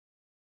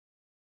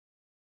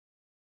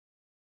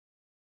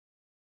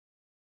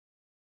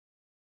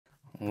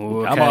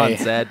Okay. Come on,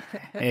 Zed.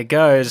 Here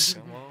goes.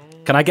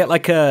 Can I get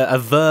like a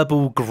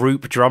verbal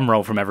group drum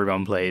roll from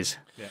everyone, please?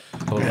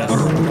 Yeah.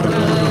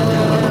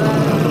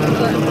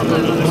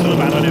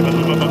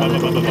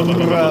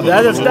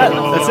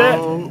 That's it.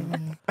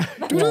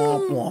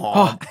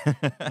 Oh,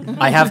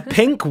 I have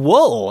pink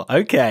wool.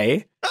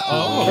 Okay.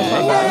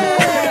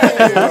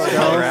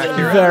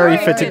 Very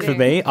fitting for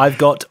me. I've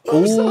got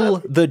all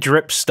the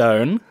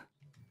dripstone.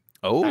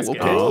 Oh, okay.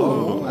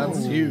 Oh,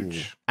 that's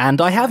huge. And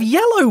I have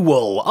yellow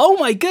wool. Oh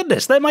my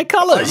goodness, they're my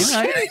colors.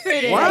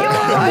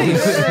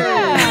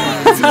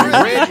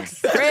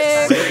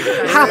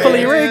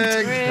 Happily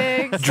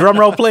rigged. Drum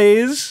roll,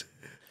 please.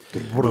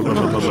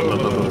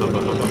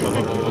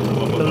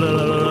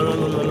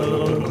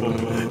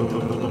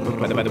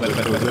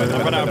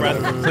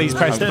 Please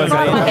press the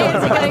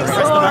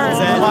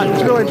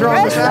It's really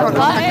drawing this out.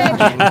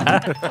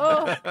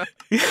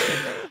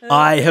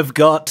 I have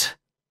got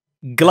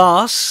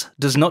glass,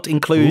 does not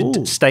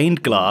include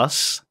stained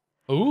glass.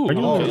 Ooh.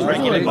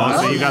 Regular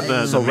glass. So you got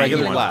the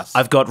regular one. glass.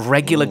 I've got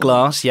regular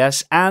glass,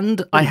 yes,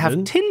 and I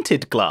have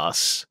tinted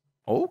glass.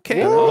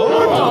 Okay. I'm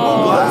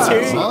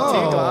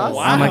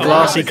a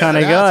glassy kind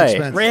of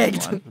guy.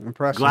 Rigged.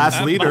 Impressive.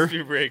 Glass leader.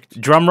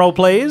 Drum roll,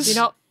 please.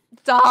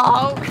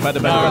 Stop. Hit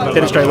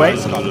it straight away.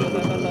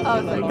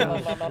 Oh, thank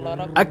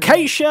God.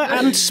 Acacia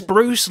and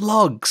spruce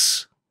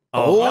logs.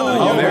 Very good.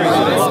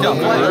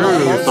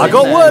 I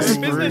got wood.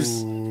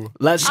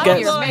 Let's Oh,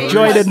 get you're amazing.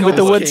 joined in with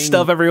the wood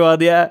stuff,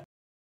 everyone. Yeah.